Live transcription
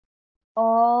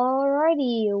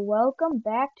Alrighty, welcome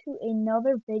back to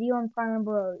another video on Fireman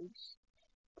Bros.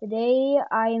 Today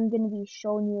I am going to be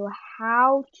showing you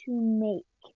how to make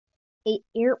a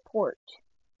airport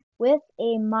with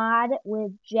a mod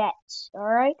with jets.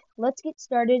 Alright, let's get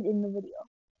started in the video.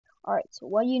 Alright, so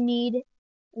what you need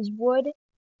is wood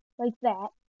like that,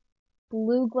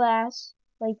 blue glass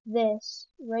like this,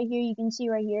 right here, you can see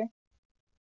right here.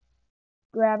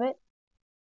 Grab it.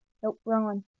 Nope, wrong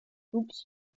one. Oops.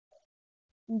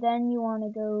 Then you want to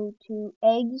go to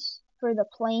eggs for the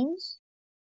planes,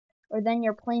 or then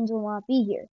your planes will not be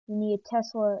here. You need a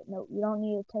Tesla. No, you don't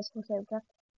need a Tesla Cybertruck.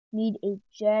 You need a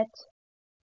jet,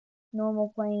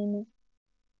 normal plane,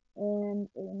 and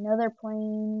another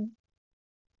plane,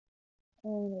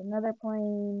 and another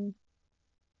plane,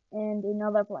 and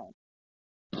another plane.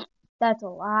 That's a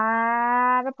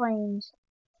lot of planes.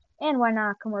 And why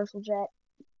not commercial jet?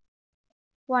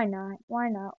 Why not? Why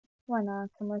not? Why not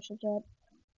commercial jet?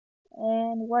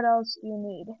 And what else do you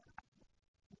need?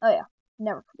 Oh yeah,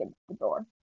 never forget the door.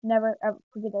 Never ever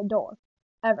forget a door.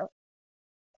 Ever.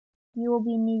 You will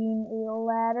be needing a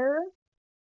ladder.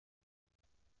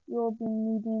 You will be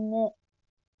needing it.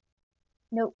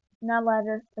 Nope, not a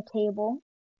ladder, a table.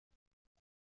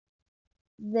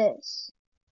 This.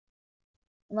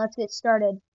 And let's get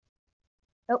started.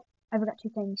 Oh, I forgot two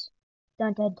things.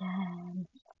 Dun dun dun.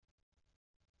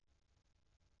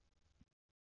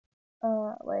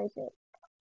 Where is it?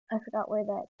 I forgot where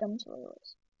that dumb sword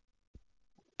was.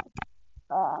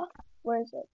 Where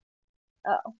is it?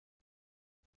 Oh,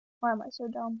 why am I so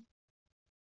dumb?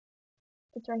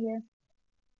 It's right here.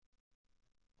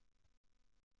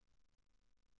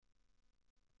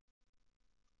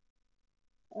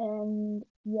 And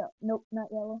yeah, nope,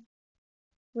 not yellow.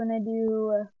 We're gonna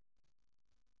do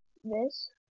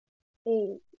this,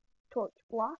 a torch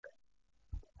block.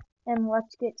 And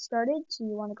let's get started. So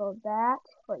you want to go that,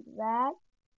 like that.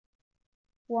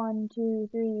 1, 2,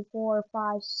 3, 4,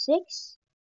 5, 6.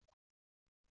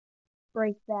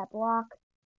 Break that block.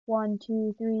 1,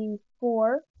 2, 3,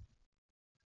 4.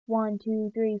 1,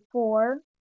 2, 3, 4.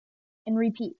 And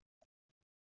repeat.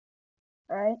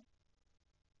 Alright?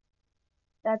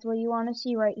 That's what you want to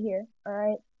see right here.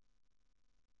 Alright?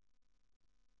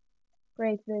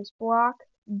 Break this block.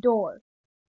 Door.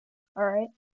 Alright?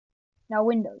 Now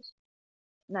windows.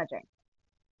 Not giant.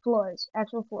 Floors.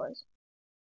 Actual floors.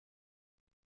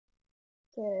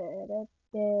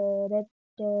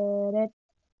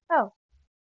 Oh,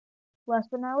 last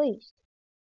but not least.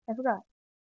 I forgot.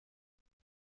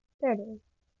 There it is.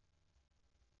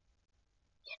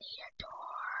 You need a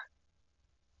door.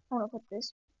 I'm gonna put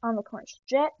this on the commercial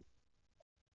jet.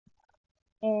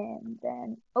 And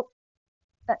then, oh,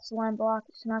 that slime block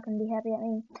is not gonna be happy at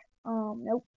me.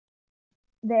 Nope.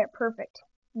 There, perfect.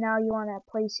 Now you wanna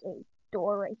place a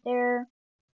door right there.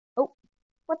 Oh,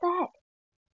 what the heck?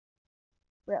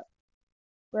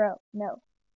 Bro, no.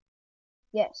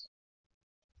 Yes.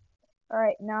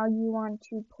 Alright, now you want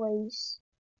to place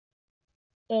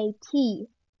a T.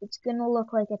 It's gonna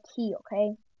look like a T,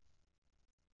 okay?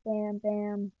 Bam,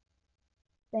 bam,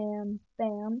 bam,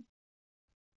 bam,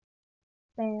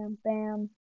 bam, bam,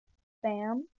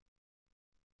 bam.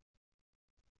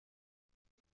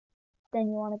 Then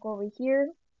you want to go over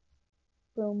here,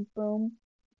 boom, boom,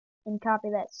 and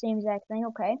copy that same exact thing,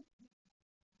 okay?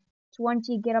 So once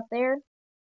you get up there,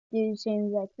 do the same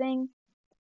exact thing,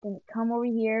 then you come over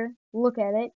here, look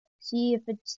at it, see if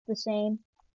it's the same.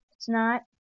 If it's not,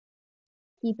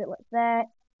 keep it like that,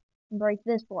 and break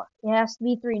this block. It has to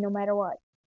be 3 no matter what.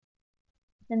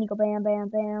 Then you go bam, bam,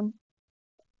 bam.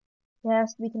 It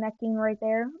has to be connecting right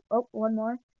there. Oh, one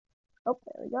more. Oh,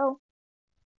 there we go.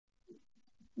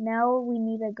 Now we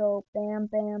need to go bam,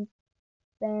 bam,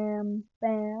 bam,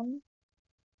 bam.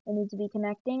 It needs to be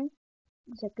connecting.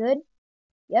 Is it good?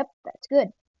 Yep, that's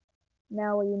good.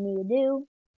 Now what you need to do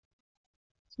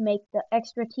is make the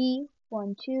extra T.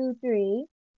 1, 2, 3.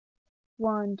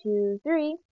 1, 2,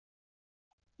 3.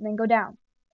 And then go down.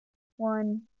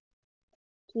 1,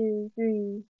 2,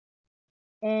 3.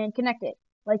 And connect it.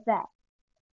 Like that.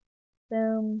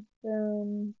 Boom,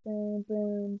 boom, boom,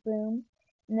 boom, boom.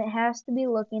 And it has to be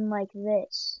looking like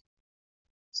this.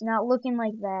 It's not looking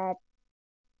like that.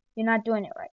 You're not doing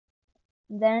it right.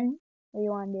 And then, what you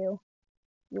want to do?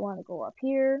 You want to go up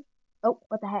here. Oh,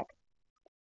 what the heck?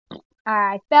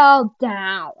 I fell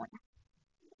down.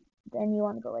 Then you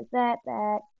want to go like that,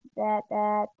 that.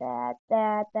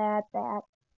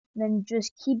 And then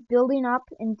just keep building up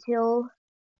until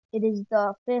it is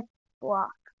the 5th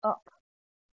block up.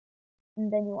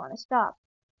 And then you want to stop.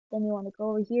 Then you want to go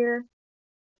over here,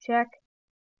 check,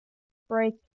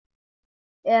 break,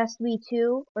 It has to be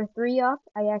 2 or 3 up.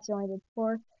 I accidentally did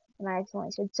 4, and I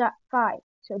accidentally said 5.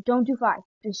 So don't do 5.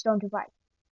 Just don't do 5.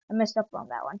 I messed up on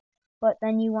that one. But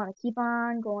then you want to keep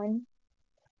on going.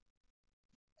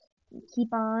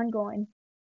 Keep on going.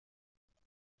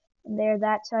 And there,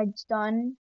 that side's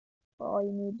done. All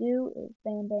you need to do is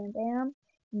bam, bam, bam.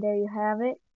 And there you have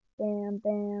it. Bam,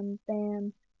 bam,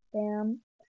 bam, bam.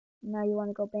 Now you want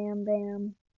to go bam,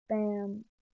 bam, bam,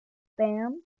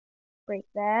 bam. Break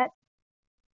that.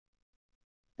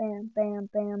 Bam, bam,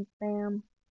 bam, bam,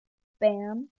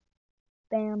 bam.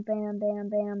 Bam, bam, bam,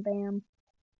 bam, bam,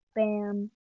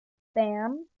 bam,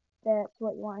 bam. That's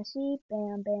what you want to see.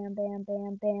 Bam, bam, bam,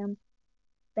 bam, bam,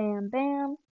 bam,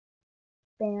 bam.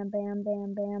 Bam, bam,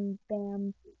 bam, bam,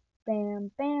 bam,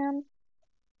 bam, bam.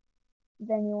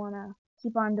 Then you want to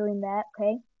keep on doing that,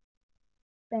 okay?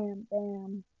 Bam,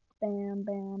 bam, bam,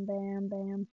 bam, bam,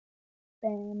 bam,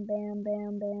 bam, bam,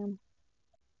 bam, bam,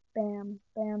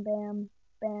 bam, bam, bam,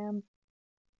 bam,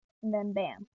 and then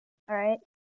bam. Alright?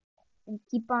 And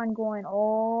keep on going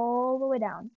all the way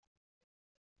down.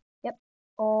 Yep,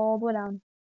 all the way down.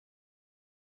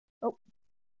 Oh,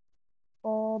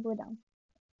 all the way down.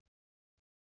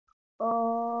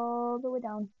 All the way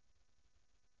down.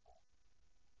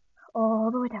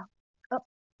 All the way down. Up,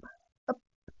 up,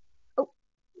 oh,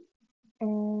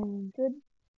 and good,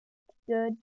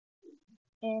 good,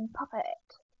 and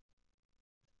perfect.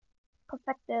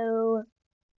 Perfecto.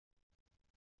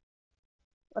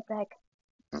 What the heck?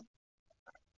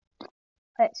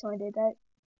 I accidentally did that.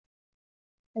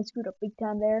 I screwed up big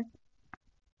time there.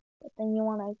 But then you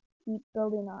want to keep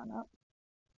building on up,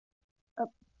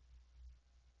 up,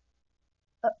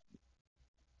 up.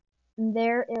 And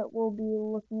there it will be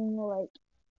looking like,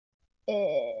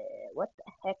 what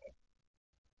the heck?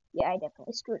 Yeah, I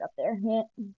definitely screwed up there. Yeah.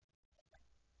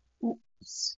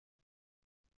 Oops.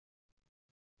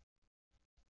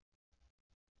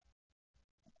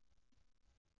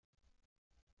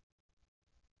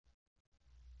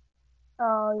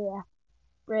 Oh yeah.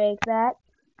 Break that.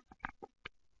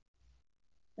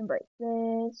 And break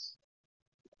this.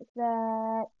 Break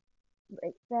that.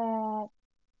 Break that.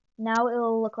 Now it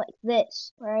will look like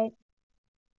this, right?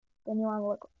 Then you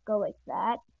want to go like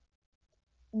that.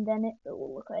 And then it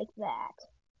will look like that.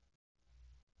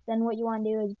 Then what you want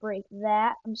to do is break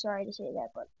that. I'm sorry to say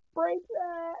that, but break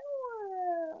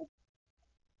that.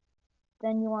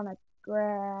 Then you want to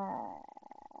grab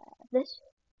this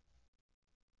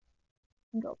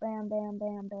and go bam, bam,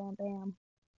 bam, bam, bam.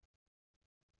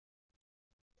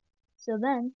 So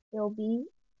then there'll be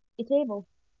a table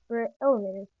for an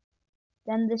elevator.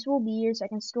 Then this will be your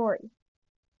second story.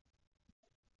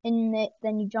 And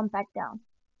then you jump back down.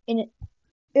 And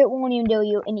it won't even do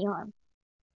you any harm.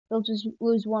 You'll just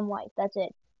lose 1 life. That's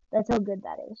it. That's how good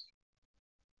that is.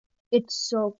 It's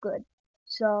so good.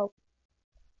 So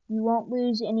you won't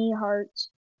lose any hearts.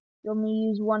 You only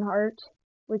use 1 heart,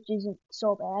 which isn't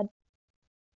so bad.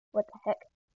 What the heck?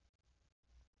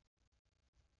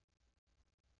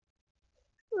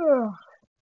 Ugh,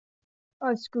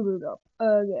 I screwed up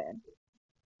again.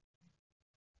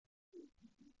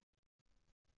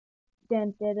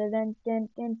 Dun, dun, dun, dun, dun,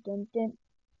 dun, dun, dun.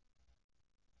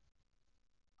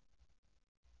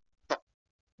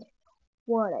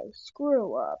 What a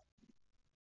screw up.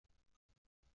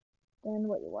 Then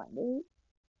what you want to do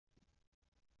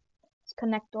is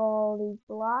connect all these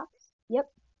blocks. Yep.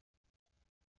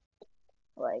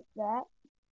 Like that.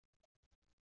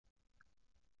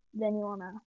 Then you want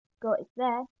to go like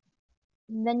that.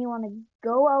 And then you want to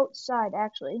go outside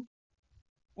actually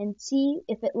and see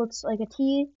if it looks like a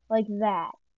T like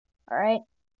that. Alright?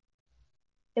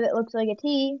 If it looks like a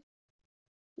T,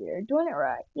 you're doing it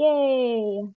right.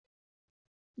 Yay!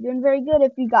 You're doing very good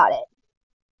if you got it.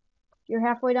 If you're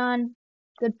halfway done,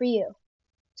 good for you.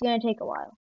 It's gonna take a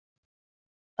while.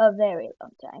 A very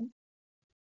long time.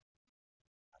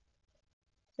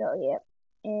 So, yep.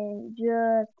 And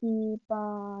just keep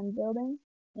on building.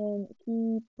 And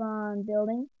keep on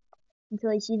building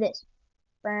until you see this.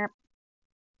 Then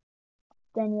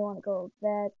you want to go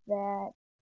that,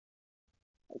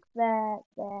 like that.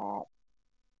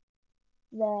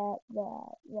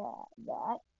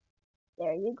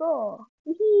 There you go.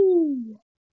 Woohoo!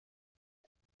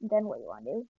 Then what you want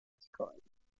to do is go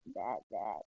that.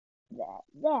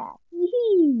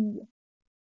 Woohoo!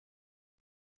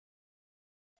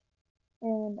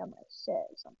 And I'm gonna say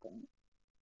something.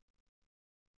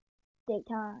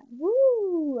 Daytime.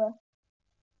 Woo!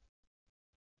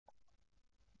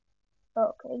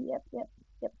 Okay, yep. Yep.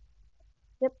 Yep.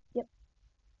 Yep. Yep.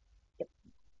 Yep.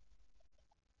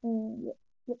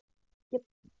 Yep.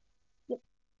 Yep.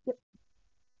 Yep.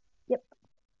 Yep.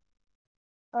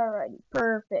 Alrighty,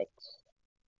 perfect.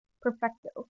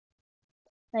 Perfecto.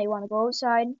 Now you want to go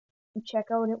outside and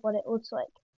check out what it looks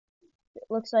like. If it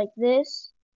looks like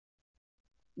this,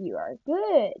 you are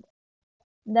good.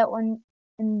 That one,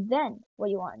 and then what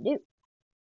you want to do?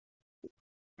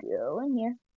 Go in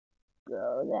here,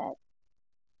 go that,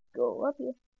 go up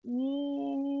here,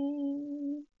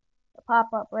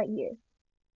 pop up right here.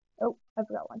 Oh, I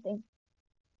forgot one thing.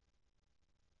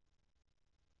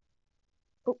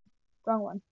 Oh, wrong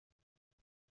one.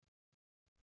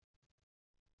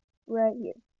 Right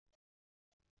here.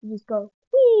 You just go,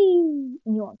 whee,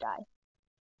 and you won't die.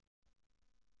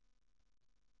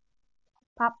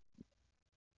 Pop,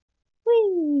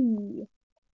 whee,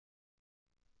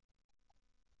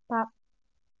 pop.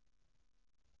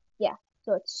 Yeah,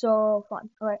 so it's so fun.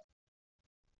 Alright.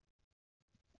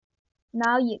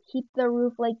 Now you keep the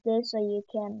roof like this so you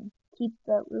can keep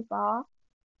the roof off.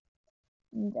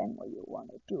 And then what you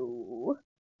want to do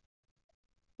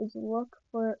is look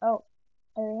for, oh,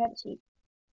 I already have a seat.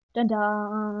 Dun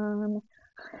dun!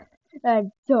 That's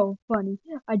so funny.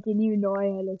 I didn't even know I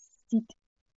had a seat.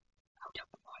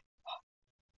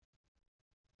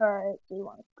 Alright, so you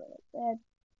want to go like that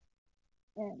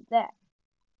and that.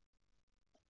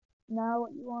 Now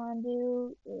what you want to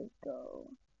do is go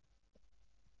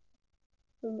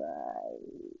like,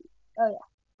 oh yeah,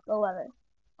 the lever.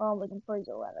 Oh, I'm looking for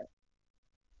the lever.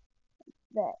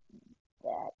 That,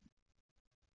 that.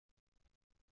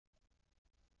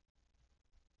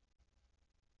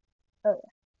 Oh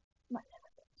yeah, my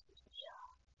lever.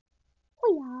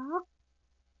 Oh yeah,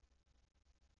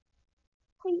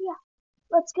 oh yeah.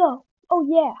 Let's go. Oh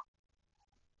yeah,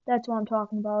 that's what I'm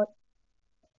talking about.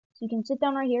 So you can sit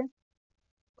down right here,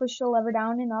 push the lever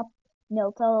down and up, and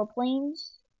it'll tell the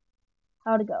planes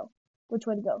how to go, which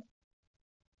way to go.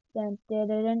 Dun, dun,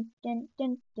 dun, dun, dun,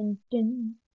 dun, dun,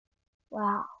 dun.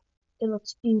 Wow, it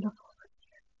looks beautiful.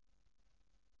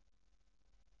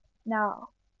 Now,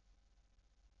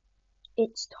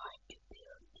 it's time to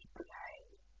build the plane.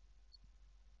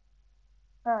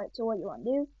 Alright, so what you want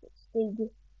to do is dig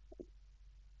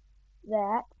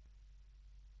that,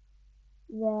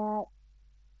 that,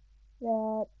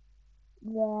 that,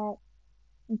 that,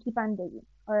 and keep on digging.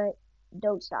 Alright,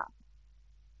 don't stop.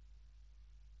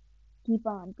 Keep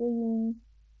on digging,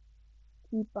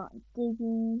 keep on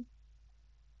digging,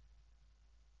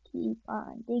 keep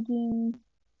on digging,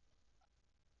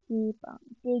 keep on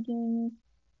digging,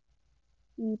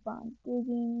 keep on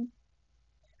digging.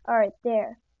 Alright,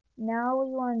 there. Now what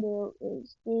you want to do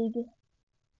is dig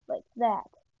like that.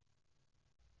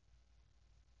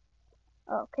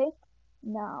 Okay,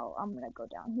 now I'm gonna go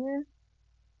down here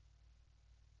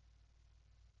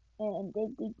and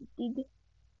dig, dig, dig, dig,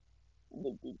 and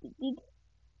dig, dig, dig, dig,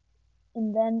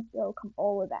 and then it'll come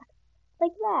all the way back.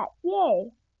 Like that,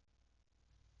 yay!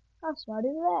 How smart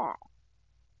is that?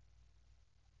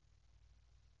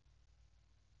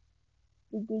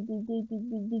 Dig, dig, dig, dig, dig,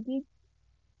 dig, dig,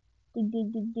 dig,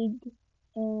 dig, dig, dig, dig,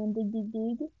 and dig, dig,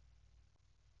 dig.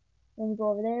 Then we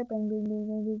go over there, boom, boom, boom,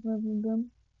 boom, boom, boom,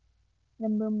 boom,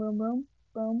 then boom, boom, boom,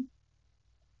 boom.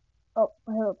 Oh,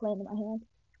 I have a plane in my hand.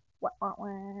 Wah, wah,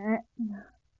 wah.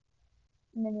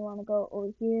 And then you want to go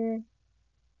over here,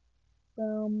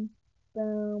 boom,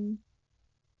 boom,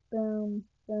 boom,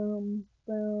 boom,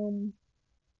 boom,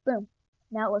 boom.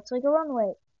 Now it looks like a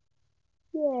runway.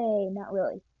 Yay, not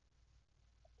really.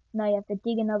 Now you have to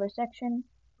dig another section.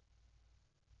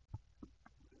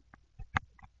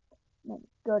 Then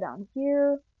go down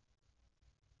here.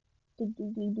 Dig,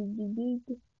 dig, dig, dig, dig,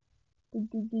 dig. Dig,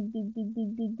 dig, dig, dig, dig,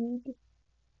 dig, dig, dig.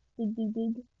 Dig, dig,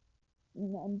 dig.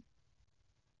 And then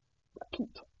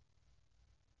repeat.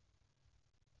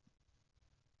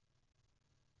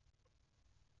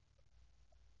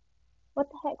 What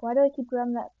the heck? Why do I keep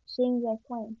grabbing that same exact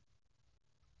plane?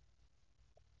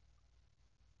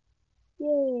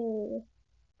 Yay!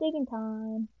 Digging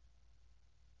time.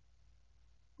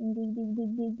 Dig, dig, dig,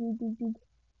 dig, dig, dig, dig, dig.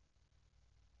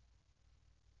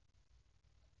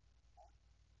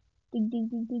 Dig, dig,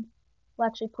 dig, dig. Well,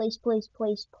 actually, place, place,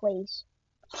 place, place.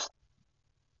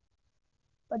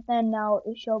 But then now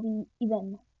it shall be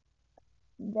even.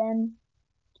 Then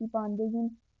keep on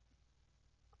digging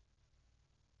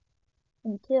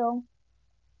until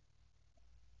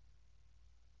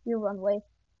your runway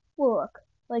will look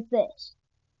like this.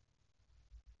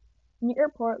 And your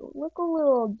airport will look a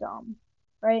little dumb,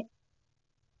 right?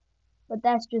 But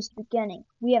that's just the beginning.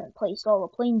 We haven't placed all the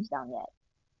planes down yet.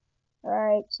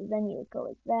 Alright, so then you would go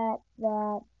like that,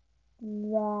 that,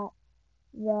 that,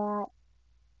 that,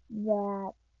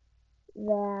 that,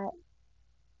 that,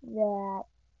 that,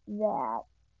 that,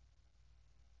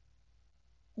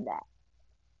 that.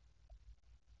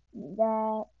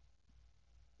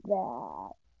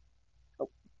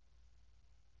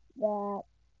 that,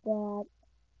 that.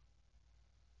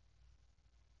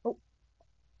 Oh,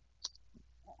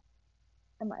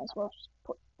 I might as well just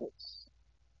put this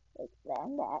like that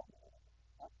and that.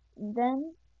 And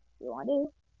then, you want to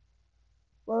do,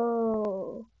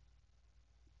 whoa,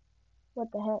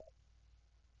 what the heck?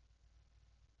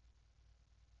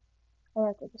 I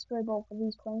have to destroy both of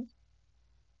these planes.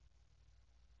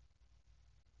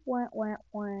 Wah, wah,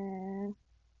 wah.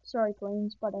 Sorry,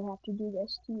 planes, but I have to do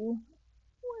this to you.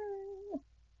 Wah.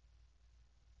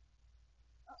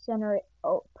 Center it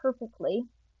out perfectly,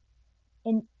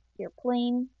 and your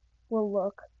plane will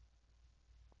look.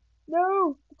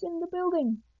 No, it's in the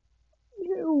building.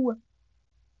 No.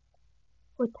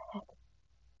 What the heck?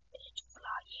 It's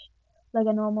flying like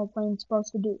a normal plane's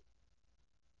supposed to do.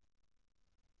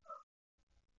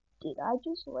 Did I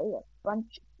just lay a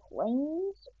bunch of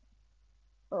planes?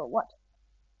 Or what?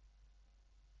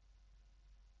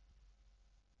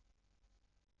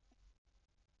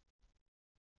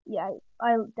 Yeah,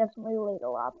 I definitely laid a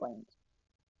lot of planes.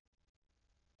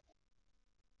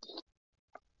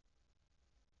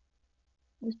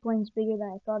 This plane's bigger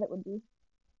than I thought it would be.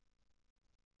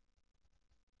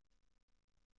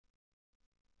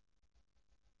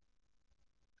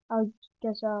 I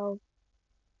guess I'll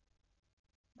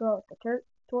go with the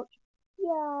torch.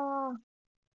 Yeah.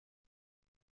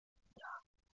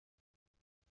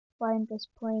 Why isn't this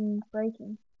plane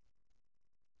breaking?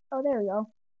 Oh, there we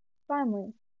go.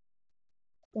 Finally.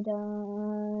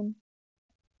 Dun-dun.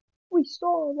 We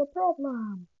solved the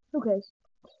problem. Okay.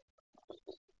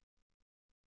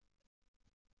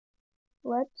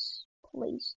 Let's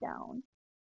place down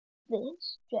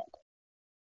this jet.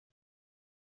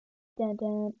 Dun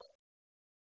dun.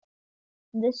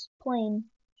 This plane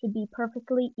should be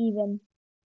perfectly even,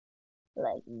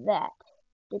 like that.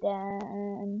 Dun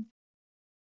dun.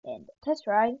 And test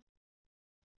ride.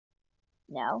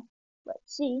 Now,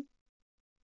 let's see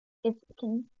if it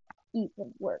can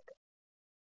even work.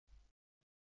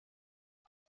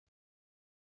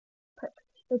 Perfect.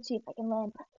 Let's see if I can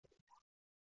land perfect.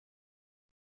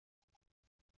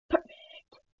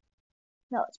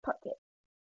 Now let's park it.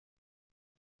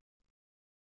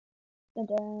 Dun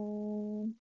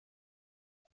dun.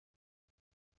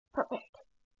 Perfect.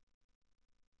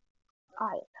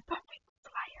 I am the perfect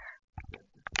flyer.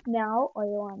 Now, all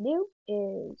you want to do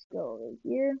is go over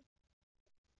here.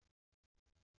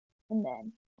 And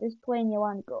then this plane, you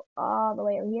want to go all the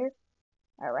way over here.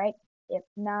 Alright. If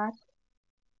not,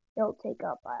 it'll take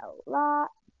up a lot.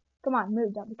 Come on,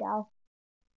 move, dumb cow.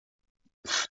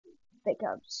 That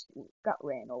cow just got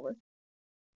ran over.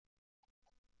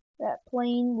 That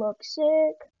plane looks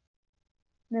sick.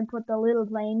 And then put the little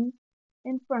plane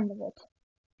in front of it.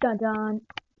 Dun dun.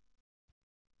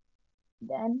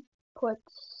 Then put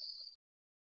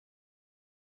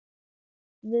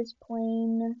this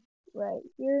plane right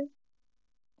here.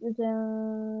 Dun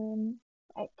dun.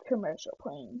 A commercial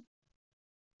plane.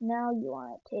 Now you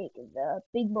want to take the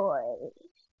big boys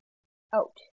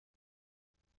out.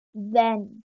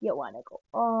 Then you want to go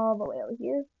all the way over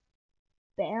here.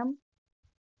 Bam.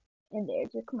 And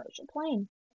there's your commercial plane.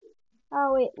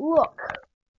 Oh wait, look.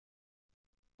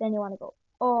 Then you want to go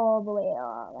all the way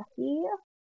over here.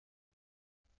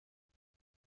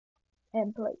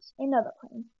 And place another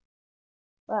plane.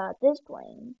 But this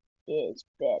plane is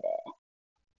better.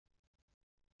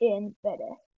 And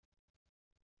better.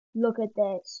 Look at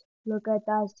this. Look at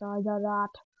the size of that.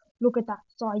 Look at that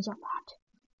size of that.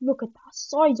 Look at the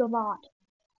size of that.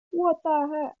 What the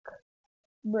heck?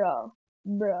 Bro.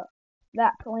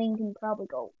 That plane can probably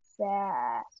go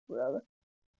fast, bro.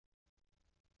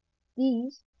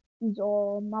 These are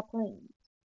all my planes.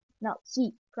 Now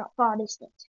see from far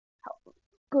distance how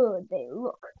good they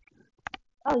look.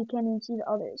 Oh, you can't even see the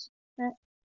others. Right?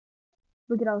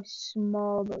 Look at how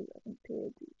small those are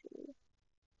compared to each other.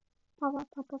 Pop,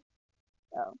 pop, pop.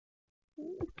 Oh.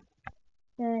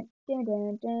 Dun, dun,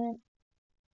 dun, dun.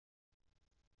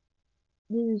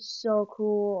 This is so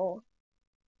cool.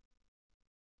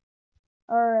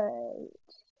 Alright.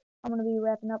 I'm gonna be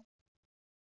wrapping up.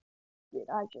 Did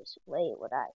I just lay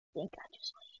what I think I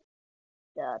just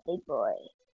laid? The big boy.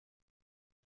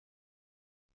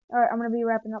 Alright, I'm gonna be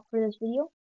wrapping up for this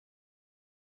video.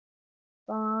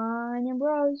 Fine and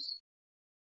bros.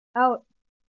 Out.